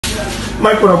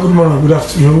My good morning, good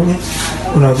afternoon,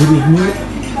 good evening.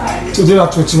 Today is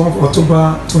 21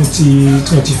 October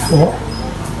 2024.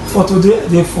 For today,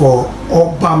 they for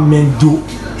Obamendo,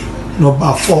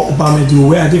 number 4 Obamendo.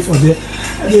 Where are they for? They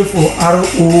for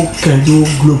RO Kendo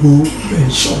Global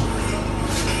Venture.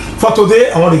 For today,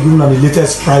 I want to give you the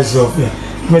latest price of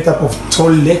different type of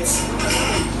toilet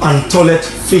and toilet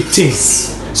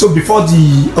fittings. So before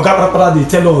the they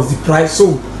tell us the price,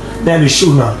 so then they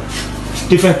show now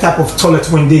different type of toilet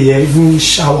when they here, even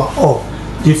shower up.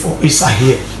 Therefore, it's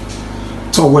here.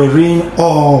 Towering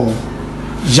or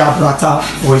Jabrata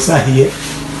for it's here.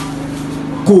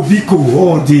 Kobiko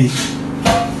all day.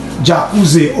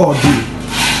 Jacuzzi all day.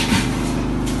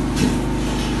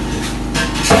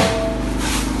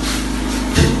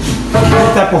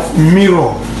 Different type of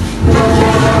mirror.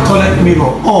 Toilet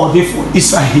mirror all day for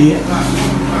it's here.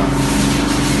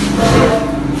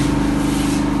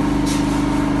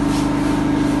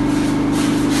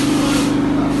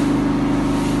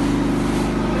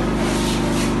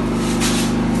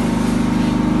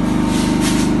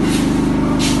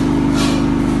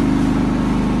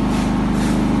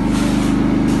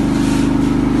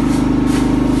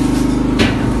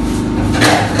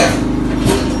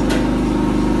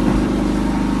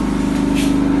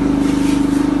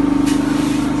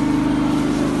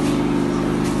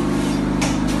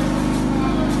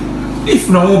 If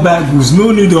no bad goods,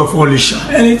 no need of Olisha.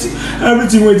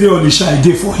 Everything we do Olisha, I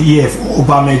did for here for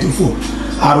Obama for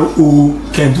RO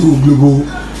Kendo Global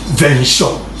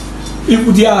Venture. If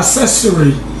the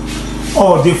accessory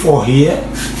all day for here,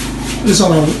 this is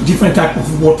a different type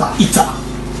of water heater.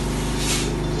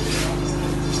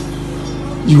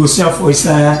 You go see for it's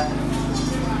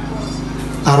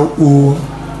RO.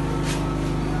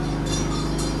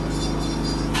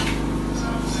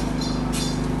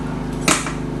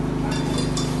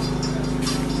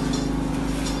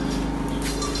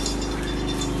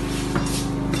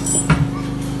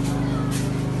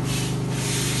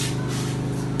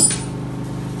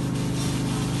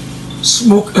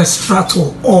 Smoke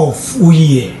extractor off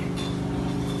here.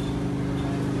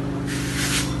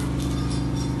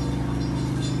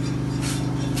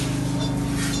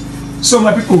 So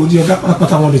my people, the Oga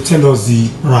Patapata want to tell us the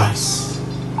price.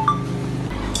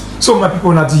 So my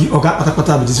people, now the Oga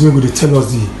Patapata is going to tell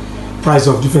us the price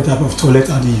of different type of toilet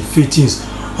and the fittings.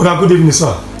 Oga, good evening,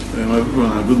 sir. My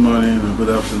people, good morning, good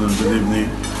afternoon, good evening.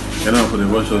 And now for the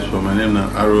watchers, for my name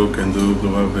is RO Kendo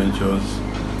Global Ventures.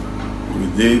 We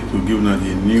did to give now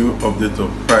the new update of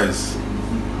price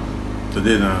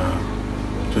today na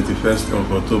 21st of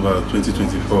October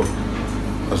 2024.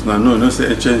 As now no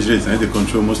say exchange rates and they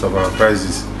control most of our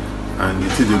prices, and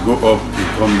until they go up they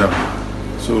come down.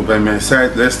 So by my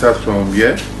side, let's start from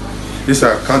here. These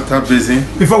are counter basin.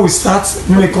 Before we start,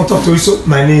 let me contact you. So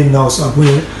my name now, so I'm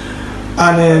going.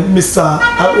 And Mr.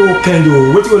 RO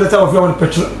Kendo, what do you letter of you want to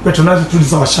patronize through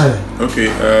this our channel? Okay,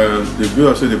 the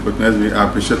viewers say they patronize me. I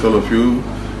appreciate all of you.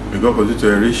 May God continue to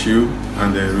enrich you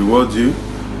and reward you.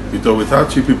 Because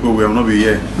without you people, we will not be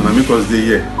here. And I make us stay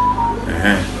here.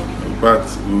 But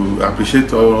we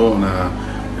appreciate all on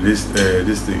this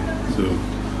thing. So.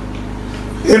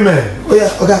 Amen. Oh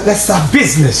yeah, okay, let's start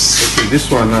business. Okay, this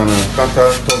one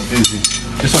counter top basin.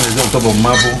 This one is on top of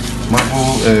marble,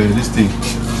 this thing.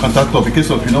 Counter top, in case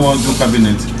of you don't want to do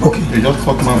cabinet, okay, they just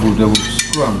fuck marble, they will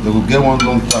screw them, they will get one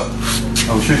long tap.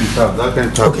 I will show you the tap, that kind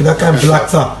of tap. Okay, that kind of black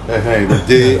tap. The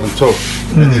day on top,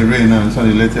 then the rain now, this one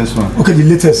the latest one. Okay, the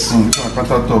latest. This one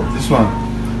counter top, this one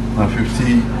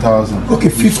 50,000. Okay,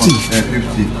 50.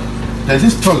 50. There's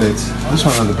this toilet, this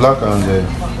one is the black and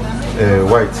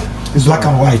white. It's black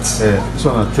and white. This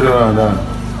one is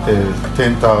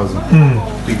 310,000.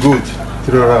 The good.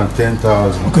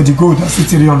 310,000. Okay, the gold that's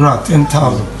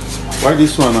 310,000. Why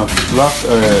this one are black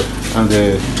and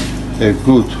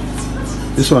good?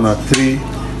 This one are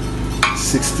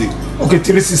 360. Okay,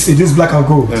 360. This black and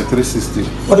gold. 360.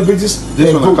 What about this?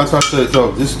 This one are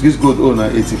this gold owner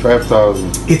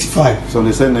 85,000. 85. So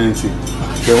they say 90.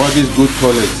 They want this good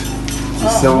toilet.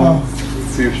 It's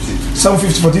 750.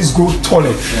 750 for this good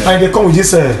toilet. And they come with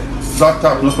this. That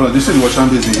tap no follow. This is the washing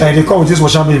basin. They come with this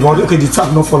washing basin. Okay, the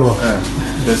tap no follow.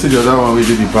 They see the other one we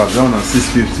did the back. That one is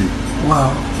 650. Wow.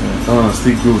 That one is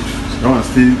still good. That one is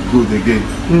still good again.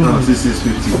 That one is still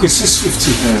 650. Okay,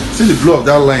 650. See the blue of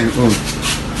that line.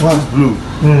 Wow. It's blue.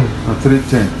 And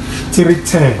 310.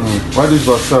 310. Why this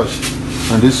Versace?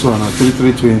 And this one at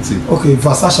 320. Okay,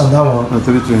 Versace and that one. And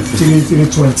 320.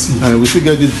 320. And we still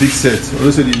get this big set.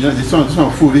 Also, this one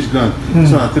full rich grand. This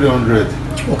one at 300.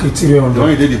 Okay, 300. The one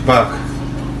you did the back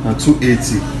and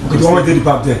 280. Okay, the one you did the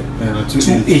back there.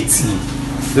 280.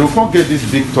 They will come get this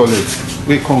big toilet.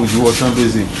 We come with the wash and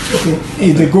basin. Okay.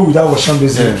 Hey, they go with that wash and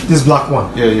basin. Yeah. This black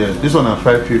one. Yeah. This one at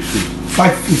 550.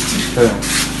 550. Yeah.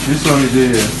 This one is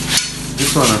there.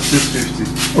 This one at 650.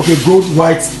 Okay, gold,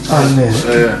 white, and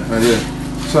yeah.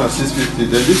 This one at 650.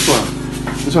 Then this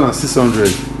one at 600.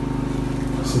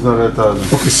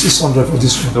 600,000. Okay, 600 for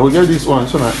this one. Then we get this one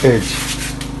at edge.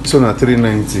 This one at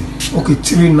 390. Okay,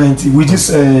 390 with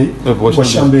this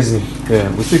wash and basin. Yeah,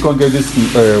 we still can't get this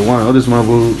one. All this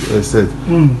marble set.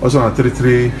 Also at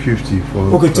 3350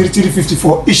 for. Okay, 3350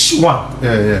 for each one.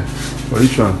 Yeah. For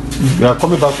each one. We are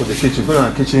coming back to the kitchen. Going to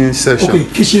the kitchen section. Okay,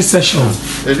 kitchen section.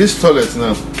 And this toilet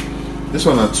now. This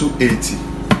one at 280.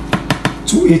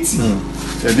 280.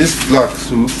 Yeah, this black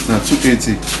too now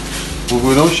 280.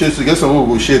 We don't shade to get someone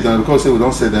who will shade them because we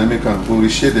don't say them, we will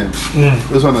shade them.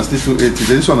 This one is still 280.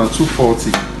 Then this one at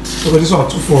 240. Okay, this one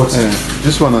at 240.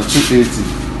 This one at 280.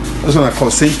 This one at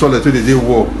same toilet where they did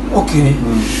wall. Okay.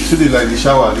 See the like the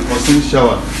shower, the same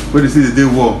shower where they see the day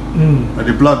wall. And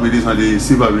the black with this and the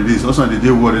silver with this. Also the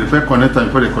day wall. They first connect time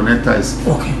before they connect ties.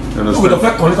 Okay. You understand? Okay, the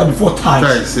first connector before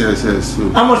ties. Ties, yes. So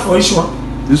how much for each one?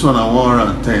 this one at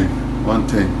 110.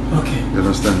 110. Okay. You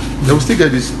understand? They will still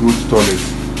get this good toilet.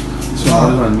 This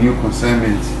one is a new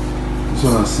consignment. This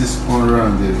one is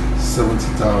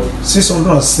 670,000.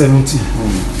 670.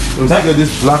 So that get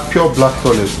this black, pure black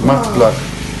toilet, matte black.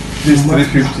 This is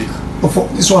 350. Oh, for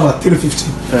this one at 350.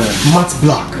 Matte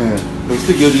black. They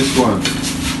still get this one.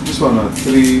 This one at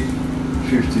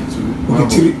 350 too.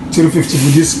 Okay, 350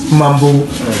 with this mambo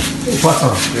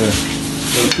pattern. They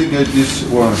still get this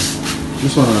one.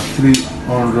 This one at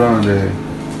 340,000.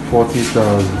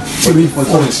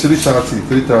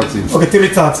 330. Okay,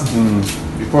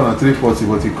 330. Before at 340,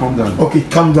 but it come down. Okay,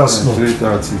 come down small.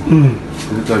 330.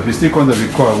 If you still come down the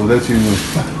car, I will let you know.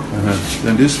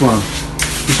 Then this one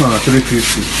at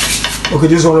 350. Okay,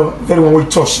 this one very one we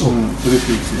touch.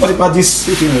 350. What about this?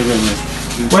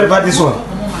 What about this one?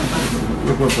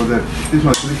 Look for that. This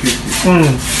one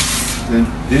 350. Then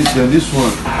this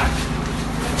one.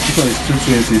 This one is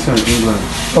 220. This one is England.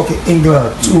 Okay,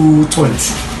 England 220.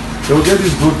 They will get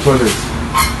this good toilet.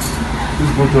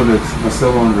 This good toilet at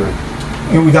 700.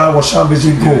 And with that wash and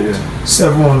basin gold,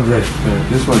 700.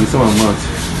 This one is 7 months.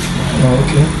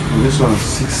 Okay. And this one is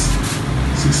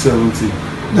 670.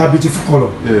 That beautiful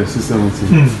color. Yeah, 670.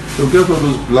 So get all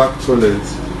those black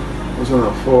toilets. This one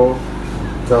at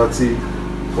 430,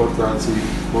 430.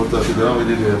 The one we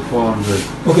did here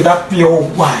 400. Okay, that pure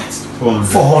white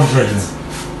 400.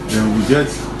 Then we get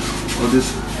all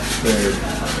this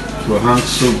to hang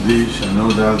soap dish and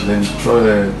all that. Then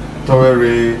towel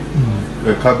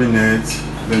cabinet,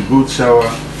 then good shower.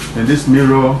 And this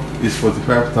mirror is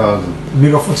 45,000.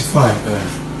 Mirror 45.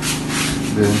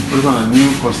 Then those are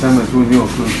new consignment, new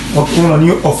offload. Okay,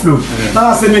 new offload.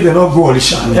 Now I say me they not go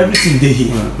Orisha. Everything they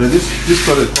here. Then this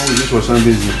toilet comes with this wash and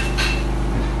basin.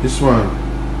 This one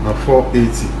at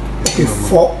 480. Okay,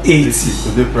 480.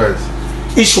 So the price.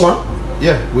 Each one?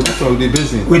 Yeah, with this one with the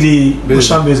basin. With the wash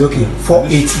and basin, okay.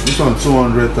 480. This one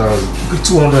 200,000. Okay,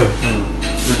 200.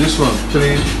 So this one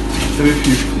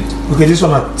 350. Okay, this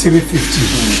one at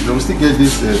 350. Then we still get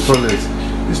this toilet.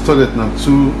 This toilet now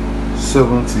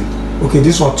 270. Okay,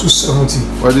 this one 270.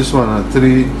 Why this one at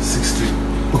 360?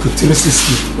 Okay,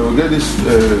 360. Then we'll get this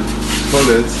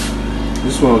toilet.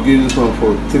 This one will give this one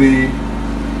for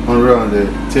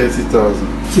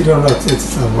 330,000.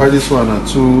 330,000. Why this one at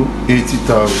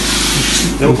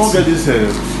 280,000? Then we'll get this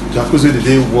jacuzzi the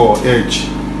day wall edge.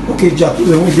 Okay,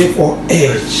 jacuzzi we dey for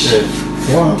edge.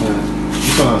 Wow.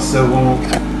 This one at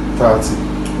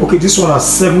 730. Okay, this one at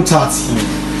 730.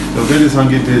 They'll get this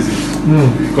hanging basin.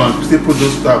 You can still put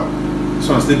those tab. This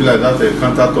one still be like that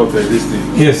countertop this thing.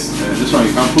 Yes. This one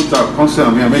you can put tab.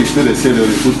 Constantly, I mean, still they say they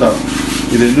put tab.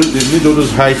 They need all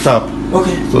those high tap.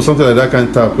 Okay. So something like that kind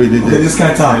of tap. Okay, this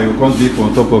kind of tap. You can't deep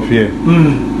on top of here.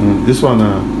 This one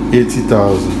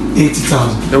 80,000.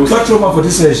 80,000. Touch over for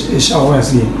this shower I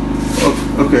see.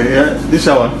 Okay, yeah, this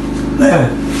shower. Yeah.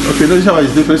 Okay, this shower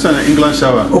is different. This one is England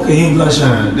shower. Okay, England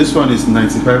shower. This one is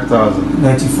 95,000.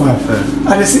 95. And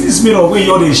I see this mirror where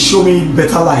you already show me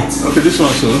better light. Okay, this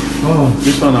one so.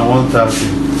 This one at 130.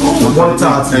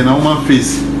 130. And a woman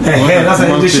face. That's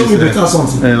why they show me better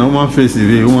something. And a woman face,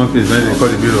 woman face. Then they call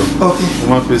the mirror. Okay.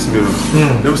 Woman face mirror.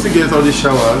 They will still get all these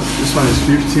showers. This one is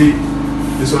 50.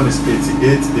 This one is 88.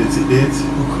 88.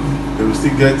 Okay. They will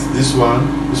still get this one.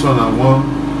 This one at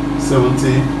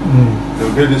 170. They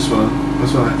will get this one.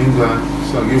 This one at England.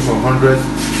 So I'll give from 100,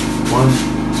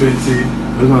 120.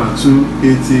 This one at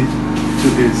 280,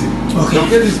 280. Okay. They'll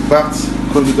get this back.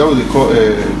 That was they call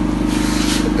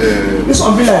this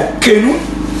one be like canoe.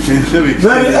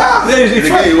 They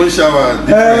get your own shower.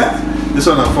 This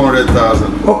one at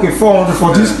 400,000. Okay, 400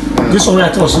 for this. This one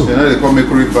right also. You know they call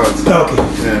Mercury bath. Okay.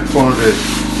 Yeah, 400.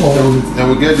 400. Then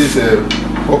we get this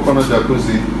 4-corner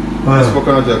jacuzzi. This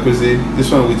 4-corner jacuzzi.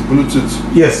 This one with Bluetooth.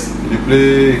 Yes. You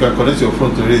play. You can connect your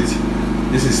phone to it.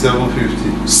 This is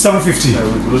 750. 750.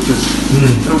 With Bluetooth.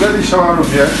 Then we get the shower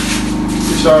room here.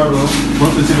 The shower room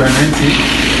 120 by 90.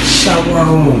 Shower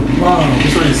room. Wow.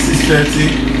 This one is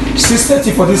 630.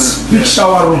 630 for this big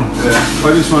shower room.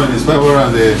 But this one is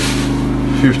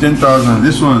 515,000.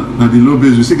 This one, now the low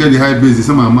base, we still get the high base, the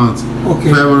same amount.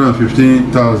 Okay.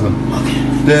 515,000. Okay.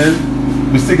 Then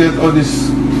we still get all these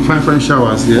fine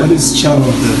showers here. All these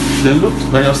showers. Then look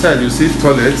by your side, you see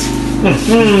toilet.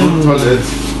 Toilet.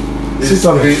 This is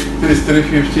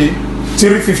 350.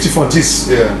 350 for this.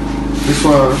 Yeah. This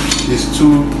one is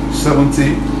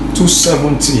 270.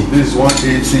 270. This is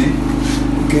 180.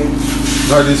 Okay.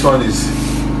 Now this one is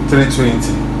 320.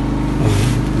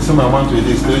 The same amount with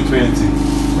this 320.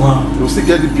 Wow. We'll still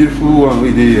get the beautiful one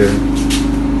with the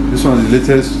this one is the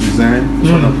latest design.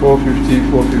 This one is 450,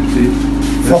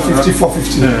 450. 450,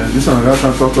 450. Yeah, this one is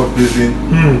on top of building.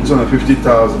 This one is 50,000.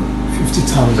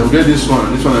 50,000. We'll get this one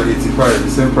at 85, the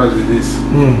same price with this.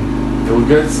 Then we'll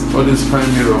get all this fine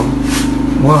mirror.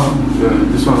 Wow.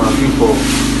 This one I'm looking for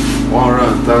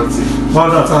 130. 130.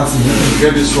 We'll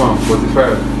get this one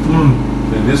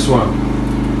 45. Then this one,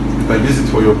 you can use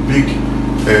it for your big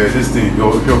this thing.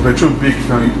 If your bedroom big, you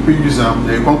can use them.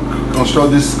 You can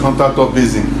construct this countertop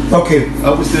basin. Okay.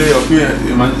 I would say if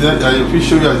you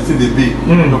show you as the thing they big,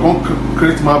 you can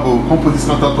create marble, you can put this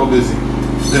countertop basin.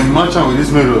 Then match with this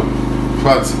mirror.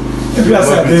 But so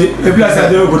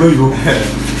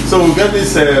we'll get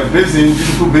this basin,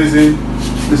 beautiful basin.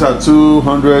 These are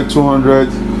 200,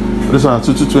 200. This one are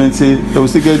 220. Then we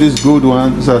still get this gold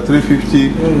one. These are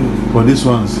 350 for these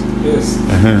ones. Yes.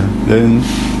 Then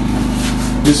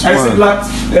this one. I see black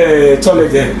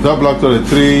toilet there. That black toilet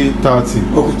 330.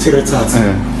 Okay,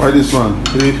 330. Why this one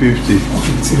 350?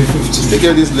 Okay, 350. Still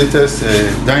get this latest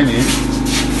dining.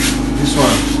 This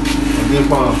one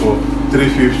for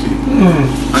 350.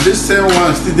 And this same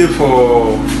one still there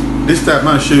for this type.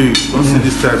 I'll show you. Don't see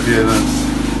this type here now.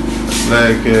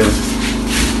 Like the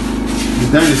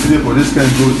dining is still there for this kind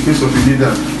of good in case of you need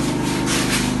that.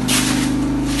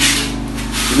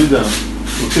 You need that.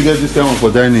 We'll still get this kind one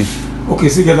for dining. Okay,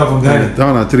 still get that from dining.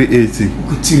 Down at 380.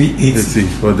 Okay, 380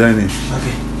 for dining.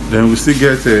 Okay. Then we still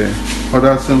get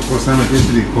other same consignment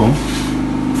into the come.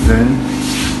 Then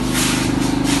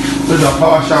those are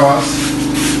power showers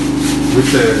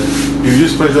with you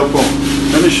use pressure pump.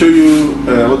 Let me show you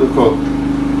what they call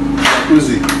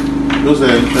jacuzzi. Those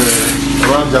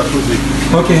around jacuzzi.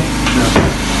 Okay. Yeah.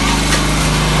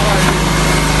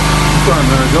 This one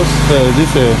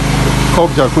this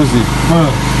cup jacuzzi.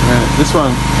 This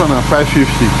one at 550.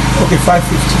 Okay, 550.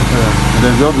 And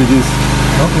then there'll be this.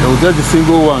 Okay. We'll get the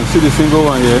single one. See the single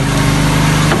one here.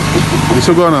 The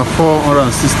single one at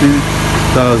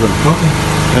 460,000. Okay.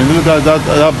 And look at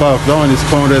that bath. That one is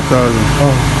 400,000.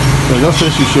 Oh. So just say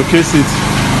she showcase it.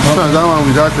 Okay. That one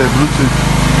without a Bluetooth.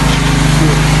 So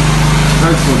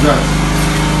thanks for that.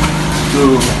 So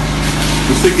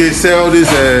we still sell this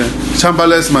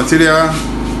chamberless material,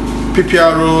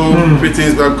 PPRO,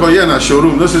 fittings, because here in a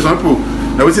showroom, no, some people,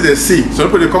 now what they see, some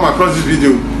people they come across this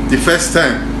video the first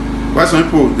time. Why some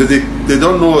people they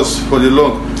don't know us for the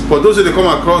long. For those who they come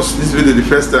across this video the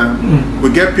first time, we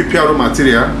get PPRO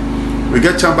material, we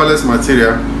get chamberless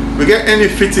material, we get any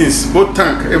fittings, both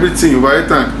tank, everything, overhead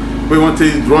tank. We want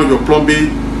to run your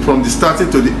plumbing from the starting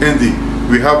to the ending.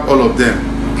 We have all of them.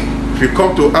 If you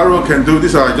come to Arrow Can Do,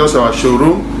 this is just our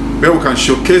showroom where we can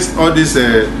showcase all these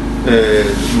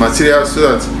materials so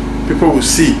that people will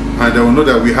see and they will know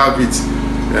that we have it.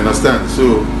 You understand?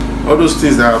 So all those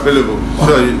things that are available,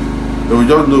 so they will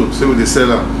just know. So they sell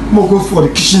them. More go for the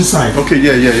kitchen side. Okay,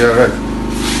 yeah, right.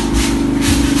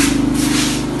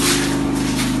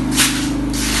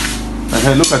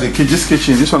 And look at the this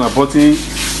kitchen. This one a button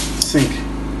sink.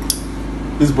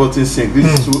 This button sink.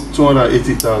 This is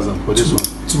 280,000 for this one.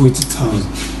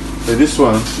 280,000. This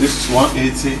one, this is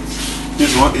 180. This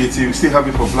is 180. We still have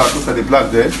it for black. Look at the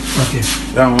black there. Okay.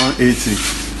 That 180.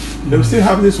 Then we still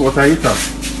have this water heater,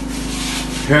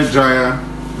 hair dryer.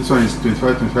 This one is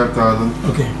 25,000.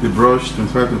 Okay. The brush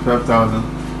 25,000.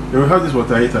 Then we have this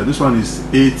water heater. This one is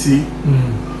 80.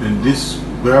 And this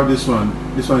we have this one.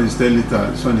 This one is 10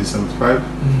 liter. This one is 75.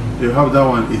 Then we have that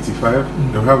one 85.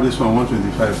 Then we have this one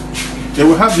 125. Then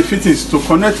we have the fittings to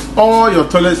connect all your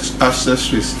toilet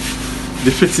accessories.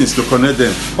 The fittings to connect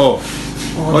them all.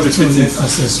 all the fittings.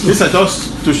 These are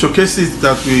just to showcase it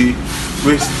that we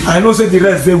I know say the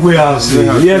rest they warehouse.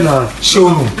 Yeah, now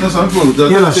showroom. No, some people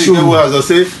don't say get warehouse or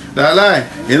say that lie.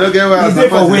 You know get warehouse. It's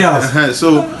for warehouse.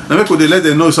 So now people they let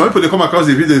them know. Some people they come across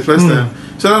the video the first time.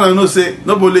 So now I know say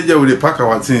nobody here will they pack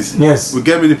our things. Yes. We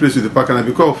get many places with the pack and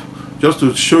because just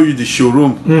to show you the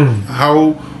showroom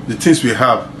how the things we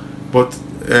have. But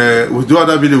we'll do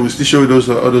other video. We'll still show you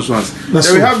those ones.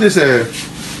 Then we have this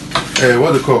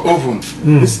what they call oven.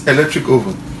 This electric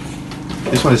oven.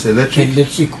 This one is electric.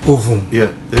 Electric oven.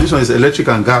 Yeah. This one is electric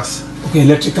and gas. Okay,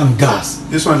 electric and gas.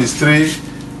 This one is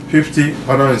 350.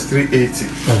 Other one is 380.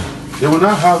 They will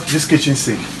now have this kitchen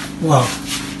sink. Wow.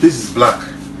 This is black.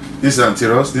 This is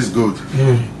anti-rust. This is gold.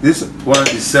 This one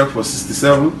is sell for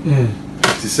 67,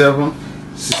 57,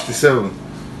 67.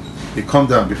 It come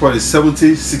down before it's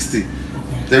 70, 60.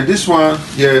 Then this one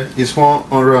here is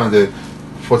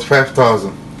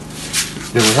 145,000.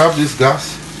 Then we have this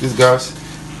gas. This gas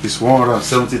is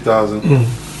 170,000.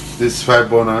 This 5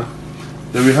 burner.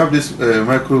 Then we have this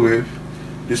microwave.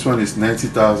 This one is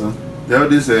 90,000. Then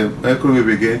this microwave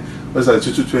again. What's that?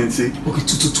 2220. Okay,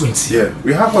 2220. Yeah,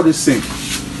 we have all this sink.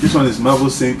 This one is marble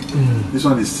sink. This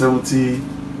one is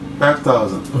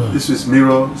 75,000. This is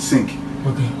mirror sink.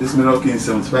 Okay. This mirror king is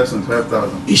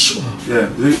 75,000. Each one. Yeah.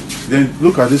 Then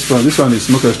look at this one. This one is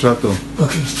smoke extractor.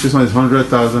 Okay. This one is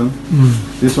 100,000.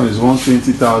 This one is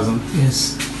 120,000.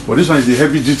 Yes. But this one is the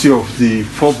heavy duty of the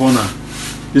 4 burner.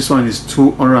 This one is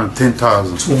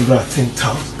 210,000.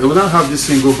 210,000. They will not have this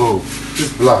single bowl. This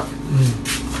black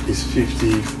is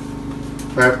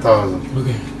 55,000.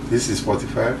 Okay. This is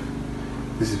 45.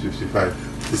 This is 55.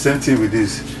 The same thing with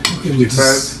this. Okay,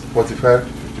 55, 45,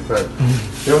 55.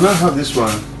 They will not have this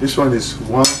one. This one is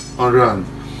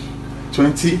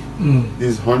 120. This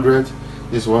is 100.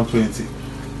 This is 120.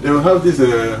 They will have this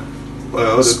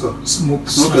what they call smoke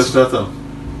extractor.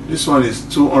 This one is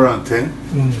 210.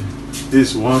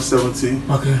 This is 170.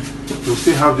 Okay. We'll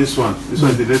still have this one. This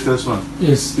one is the latest one.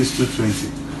 Yes. This is 220.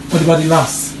 What about the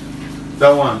last?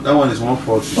 That one is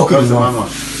 140. Okay. That's the one.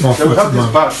 Then we have this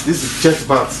bath. This is jet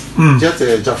bath. Jet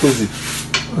jacuzzi.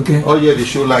 Okay. Oh yeah, the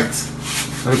show lights.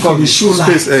 Okay, the show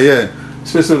lights. Yeah.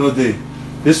 Space all day.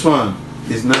 This one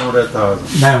is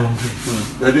 900,000.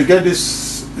 900. Then you get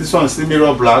this one is still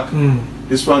mirror black.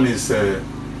 This one is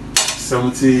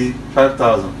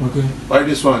 75,000. Okay. Why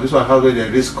this one? This one has already a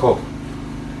raised cup.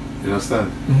 You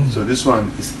understand? So this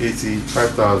one is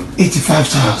 85,000.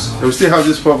 85,000. We still have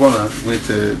this 4 burner with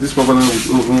this 4 burner with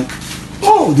oven.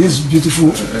 Oh, this is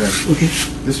beautiful. Okay.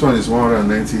 This one is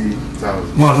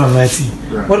 190,000. 190.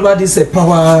 Yeah. What about this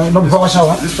power? No power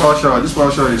shower. This power shower. This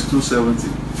power shower is 270.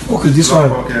 Okay, this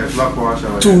black one. Black power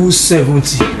shower.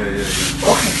 270. Yeah.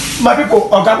 Okay. My people,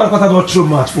 I don't throw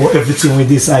much for everything with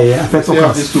this. I affect we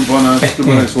have this 2 burner. This 2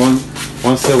 burner is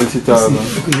 170,000.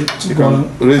 Okay, 2 burner.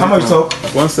 How much talk?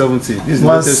 170. This is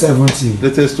 170.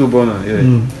 Latest 2 burner. Yeah.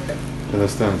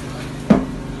 Understand?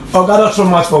 I don't throw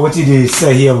much for what they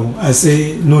say here. I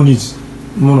say no need.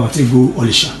 No, not to go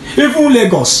Olisha. Even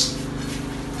Lagos,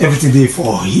 everything they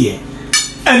for here.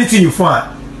 Anything you find,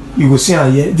 you will see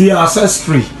here. The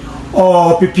ancestry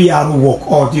or PPR work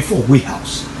or the for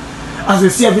warehouse. As they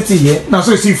see everything here, now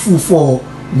so you see food for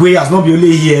warehouse, not be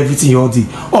only here everything all day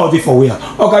for warehouse.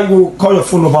 Okay, you go call your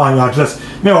phone number and your address.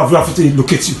 May I have to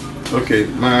locate you. Okay,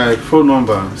 my phone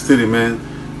number still remains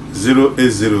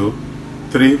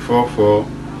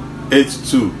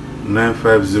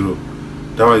 080-344-82950.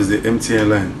 That was the MTN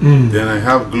line. Then I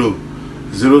have Globe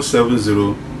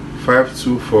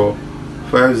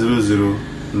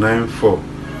 070-524-50094.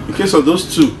 In case of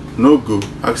those two no go,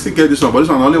 I still get this one, but this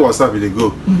one only WhatsApp they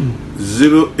go.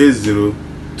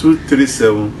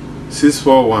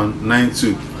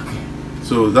 080-237-64192.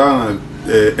 So that one,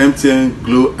 MTN,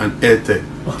 Glow and Airtel.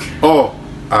 Okay. All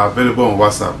are available on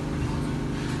WhatsApp.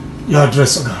 Your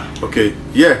address, okay.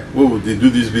 Yeah, what would they do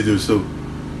this video? So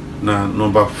now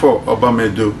number 4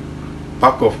 Obamedo,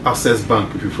 back of Access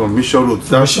Bank. If you're from Mission Road,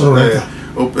 that's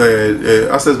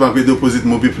Access Bank with the opposite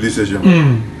Mobile Police Station.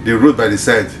 The road by the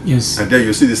side. Yes. And then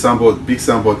you see the signboard, big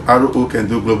signboard, Arrow Can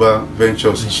Do Global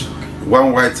Ventures.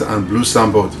 One white and blue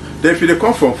signboard. Then if they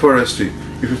come from Forestry,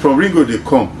 if you're from Ringo, they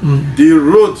come. The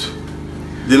road,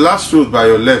 the last road by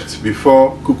your left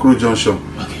before Kukuru Junction,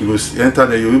 you will enter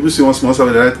there. You will see one small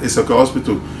side right, it's Soccer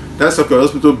Hospital. That's Soccer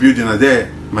Hospital building, and there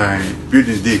my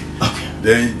building day.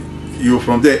 Then you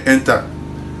from there enter.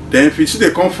 Then if you see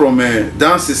they come from down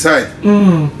the side,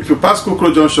 if you pass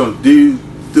Kukuru Junction, the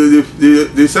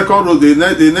second road,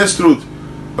 the next road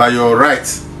by your right,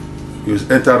 you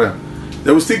enter them.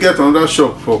 They will still get another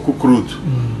shop for Cook Road.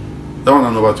 That one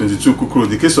on number 22 Cook Road.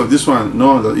 The case of this one,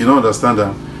 no, you don't understand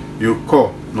that. you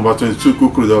call number 22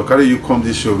 Kukuru, they'll carry you come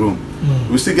this showroom.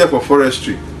 We still get for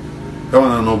forestry. That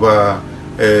one and number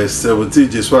 17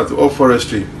 Jeswat or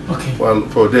forestry. Okay. Well,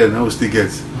 for there now we still get.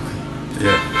 Okay.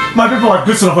 Yeah. My people are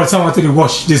good enough for the time to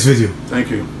watch this video. Thank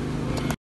you.